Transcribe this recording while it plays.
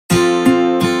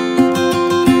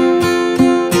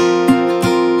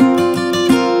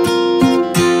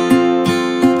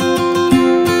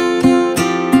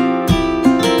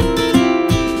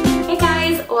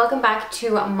to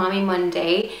Mommy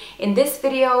Monday. In this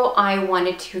video, I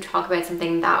wanted to talk about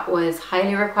something that was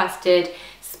highly requested,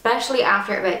 especially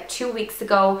after about 2 weeks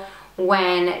ago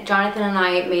when Jonathan and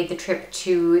I made the trip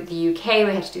to the UK.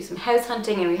 We had to do some house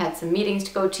hunting and we had some meetings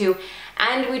to go to,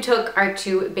 and we took our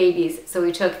two babies. So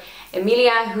we took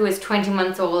Emilia, who is 20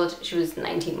 months old, she was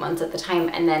 19 months at the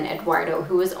time, and then Eduardo,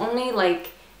 who was only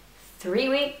like 3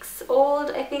 weeks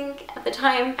old, I think, at the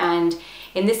time. And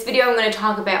in this video, I'm going to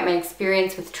talk about my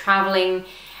experience with traveling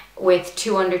with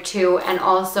 2 under 2 and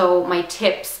also my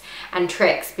tips and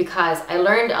tricks, because I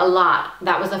learned a lot.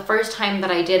 That was the first time that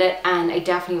I did it, and I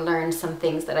definitely learned some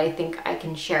things that I think I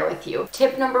can share with you.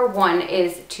 Tip number 1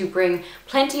 is to bring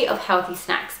plenty of healthy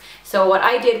snacks. So what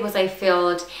I did was I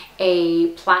filled a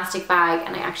plastic bag,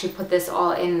 and I actually put this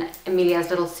all in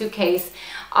Emilia's little suitcase,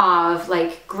 of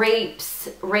like grapes,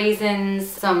 raisins,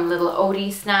 some little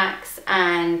oaty snacks,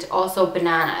 and also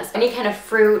bananas. Any kind of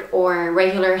fruit or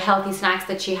regular healthy snacks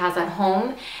that she has at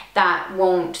home that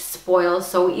won't spoil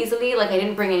so easily. Like I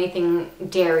didn't bring anything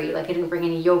dairy, like I didn't bring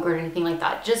any yogurt or anything like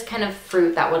that, just kind of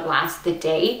fruit that would last the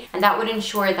day. And that would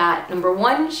ensure that, number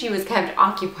 1, she was kept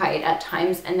occupied at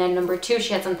times, and then number 2,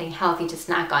 she had something healthy to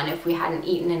snack on if we hadn't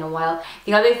eaten in a while.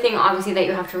 The other thing obviously that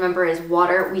you have to remember is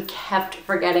water. We kept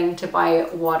forgetting to buy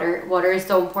water. Water is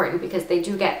so important because they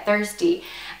do get thirsty,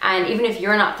 and even if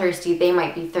you're not thirsty, they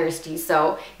might be thirsty,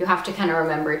 so you have to kind of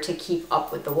remember to keep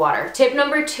up with the water. Tip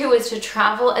number 2 is to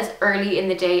travel as early in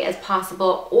the day as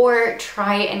possible, or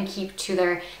try and keep to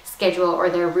their schedule or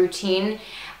their routine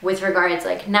with regards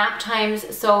like nap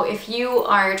times. So if you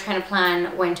are trying to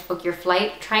plan when to book your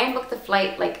flight, try and book the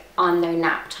flight like on their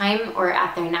nap time or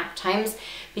at their nap times,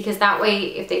 because that way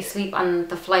if they sleep on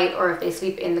the flight or if they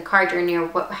sleep in the car journey or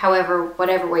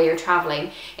whatever way you're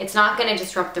traveling, it's not going to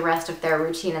disrupt the rest of their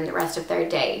routine and the rest of their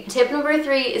day. Tip number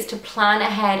 3 is to plan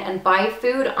ahead and buy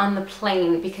food on the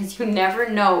plane, because you never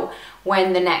know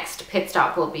when the next pit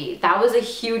stop will be. That was a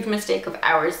huge mistake of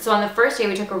ours. So on the first day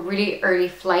we took a really early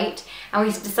flight, and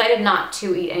we decided not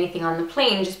to eat anything on the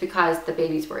plane just because the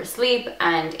babies were asleep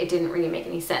and it didn't really make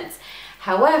any sense.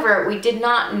 However, we did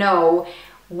not know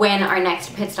when our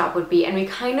next pit stop would be, and we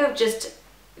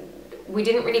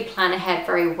didn't really plan ahead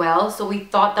very well, so we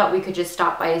thought that we could just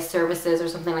stop by services or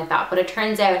something like that, but it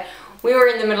turns out we were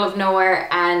in the middle of nowhere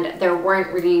and there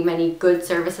weren't really many good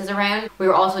services around. We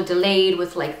were also delayed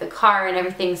with like the car and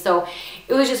everything, so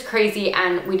it was just crazy,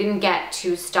 and we didn't get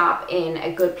to stop in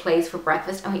a good place for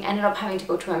breakfast, and we ended up having to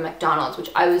go to a McDonald's,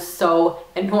 which I was so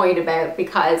annoyed about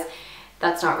because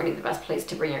that's not really the best place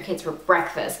to bring your kids for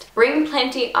breakfast. Bring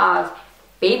plenty of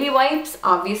baby wipes,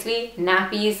 obviously,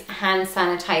 nappies, hand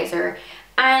sanitizer,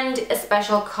 and a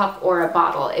special cup or a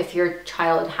bottle if your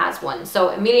child has one. So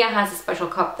Emilia has a special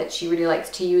cup that she really likes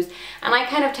to use, and I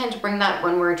kind of tend to bring that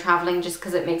when we're traveling just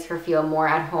because it makes her feel more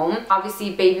at home.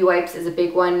 Obviously baby wipes is a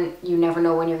big one. You never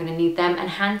know when you're going to need them, and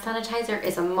hand sanitizer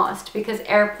is a must because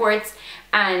airports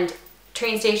and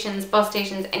train stations, bus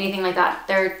stations, anything like that,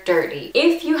 they're dirty.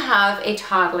 If you have a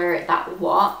toddler that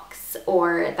walks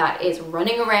or that is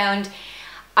running around,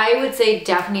 I would say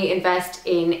definitely invest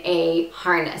in a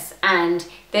harness, and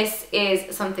this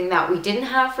is something that we didn't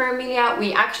have for Emilia.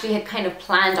 We actually had kind of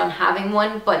planned on having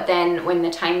one, but then when the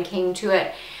time came to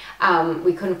it,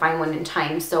 we couldn't find one in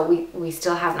time, so we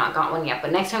still have not got one yet.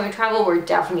 But next time we travel, we're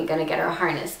definitely going to get our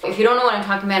harness. If you don't know what I'm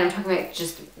talking about, I'm talking about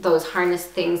just those harness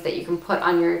things that you can put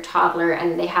on your toddler,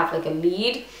 and they have like a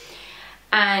lead.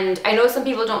 And I know some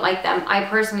people don't like them. I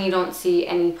personally don't see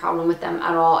any problem with them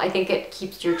at all. I think it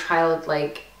keeps your child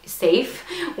like safe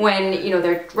when, you know,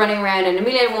 they're running around, and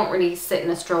Emilia won't really sit in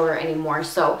a stroller anymore.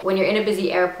 So when you're in a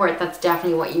busy airport, that's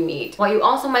definitely what you need. What you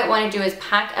also might want to do is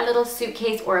pack a little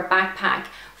suitcase or a backpack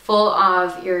full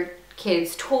of your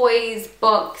kids' toys,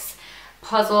 books,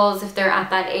 puzzles if they're at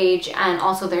that age, and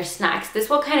also their snacks. This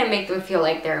will kind of make them feel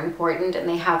like they're important and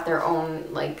they have their own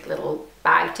like little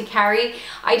bag to carry.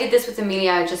 I did this with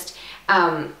Emilia. I just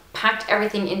packed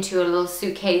everything into a little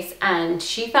suitcase, and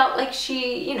she felt like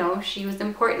she was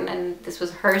important, and this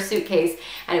was her suitcase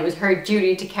and it was her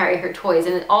duty to carry her toys.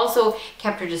 And it also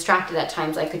kept her distracted at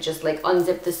times. I could just like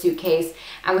unzip the suitcase,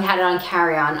 and we had it on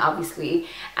carry-on obviously,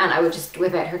 and I would just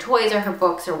whip out her toys or her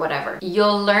books or whatever.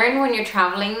 You'll learn when you're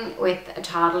traveling with a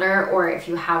toddler, or if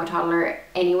you have a toddler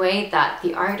anyway, that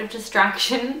the art of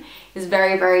distraction is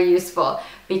very, very useful,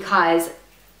 because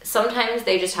sometimes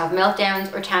they just have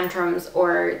meltdowns or tantrums,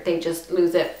 or they just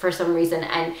lose it for some reason,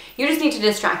 and you just need to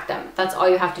distract them. That's all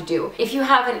you have to do. If you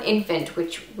have an infant,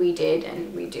 which we did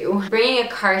and we do, bringing a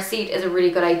car seat is a really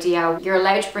good idea. You're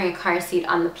allowed to bring a car seat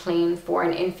on the plane for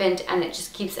an infant, and it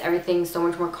just keeps everything so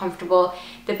much more comfortable.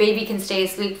 The baby can stay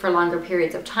asleep for longer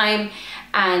periods of time,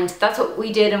 And that's what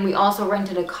we did, and we also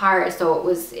rented a car, so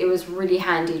it was really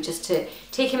handy just to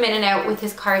take him in and out with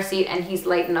his car seat, and he's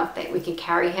light enough that we could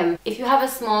carry him. If you have a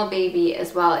small baby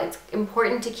as well, it's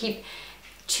important to keep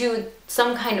to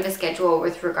some kind of a schedule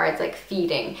with regards like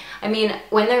feeding. I mean,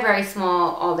 when they're very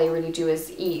small, all they really do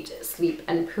is eat, sleep,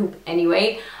 and poop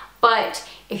anyway. But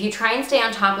if you try and stay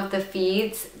on top of the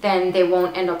feeds, then they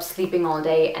won't end up sleeping all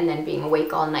day and then being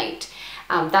awake all night.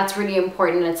 That's really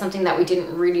important. It's something that we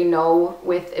didn't really know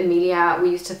with Emilia. We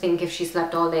used to think if she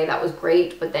slept all day, that was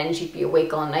great, but then she'd be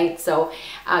awake all night. So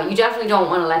you definitely don't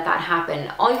want to let that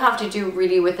happen. All you have to do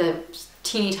really with a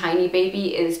teeny tiny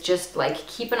baby is just like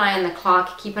keep an eye on the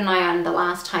clock, keep an eye on the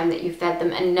last time that you fed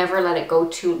them, and never let it go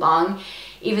too long.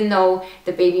 Even though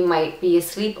the baby might be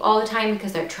asleep all the time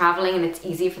because they're traveling and it's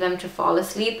easy for them to fall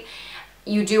asleep,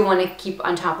 you do want to keep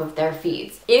on top of their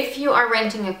feeds. If you are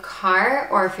renting a car,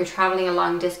 or if you're traveling a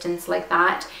long distance like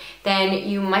that, then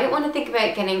you might want to think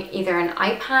about getting either an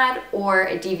iPad or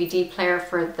a DVD player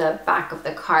for the back of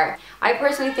the car. I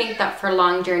personally think that for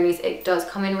long journeys it does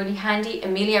come in really handy.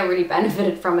 Emilia really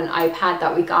benefited from an iPad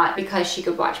that we got because she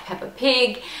could watch Peppa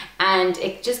Pig, and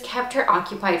it just kept her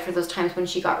occupied for those times when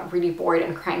she got really bored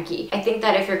and cranky. I think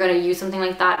that if you're going to use something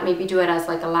like that, maybe do it as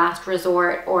like a last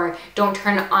resort, or don't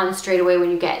turn it on straight away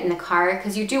when you get in the car,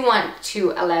 because you do want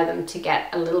to allow them to get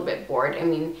a little bit bored. I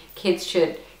mean, kids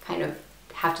should kind of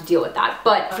have to deal with that.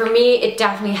 But for me, it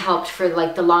definitely helped for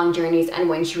like the long journeys and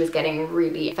when she was getting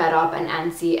really fed up and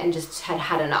antsy and just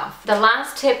had enough. The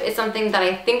last tip is something that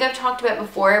I think I've talked about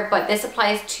before, but this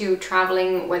applies to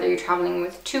traveling, whether you're traveling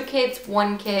with 2 kids,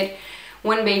 1 kid,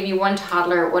 1 baby, 1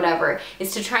 toddler, whatever,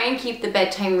 is to try and keep the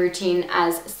bedtime routine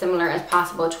as similar as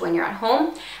possible to when you're at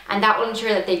home. And that will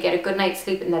ensure that they get a good night's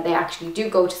sleep and that they actually do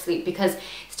go to sleep, because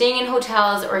staying in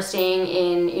hotels or staying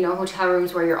in, you know, hotel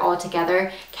rooms where you're all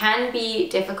together can be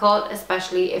difficult,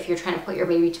 especially if you're trying to put your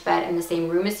baby to bed in the same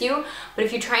room as you. But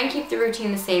if you try and keep the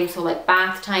routine the same, so like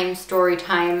bath time, story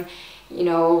time, you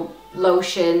know,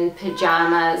 lotion,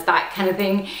 pajamas, that kind of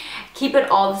thing, keep it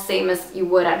all the same as you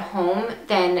would at home,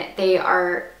 then they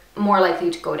are more likely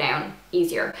to go down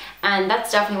easier. And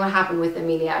that's definitely what happened with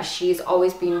Emilia. She's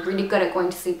always been really good at going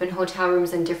to sleep in hotel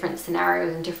rooms in different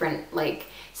scenarios and different like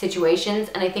situations,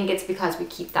 and I think it's because we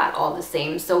keep that all the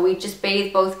same. So we just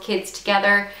bathe both kids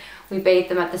together, we bathed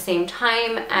them at the same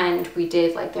time, and we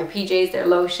did like their PJs, their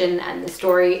lotion, and the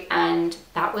story, and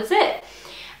that was it.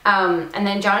 And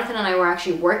then Jonathan and I were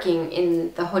actually working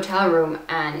in the hotel room,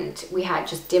 and we had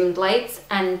just dimmed lights,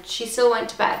 and she still went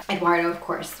to bed. Eduardo, of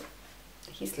course,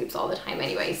 he sleeps all the time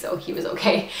anyway, so he was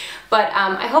okay. But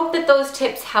I hope that those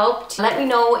tips helped. Let me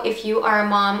know if you are a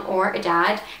mom or a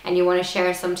dad and you want to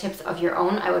share some tips of your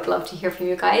own. I would love to hear from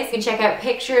you guys. You can check out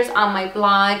pictures on my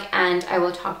blog, and I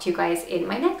will talk to you guys in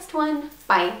my next one.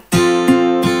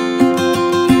 Bye.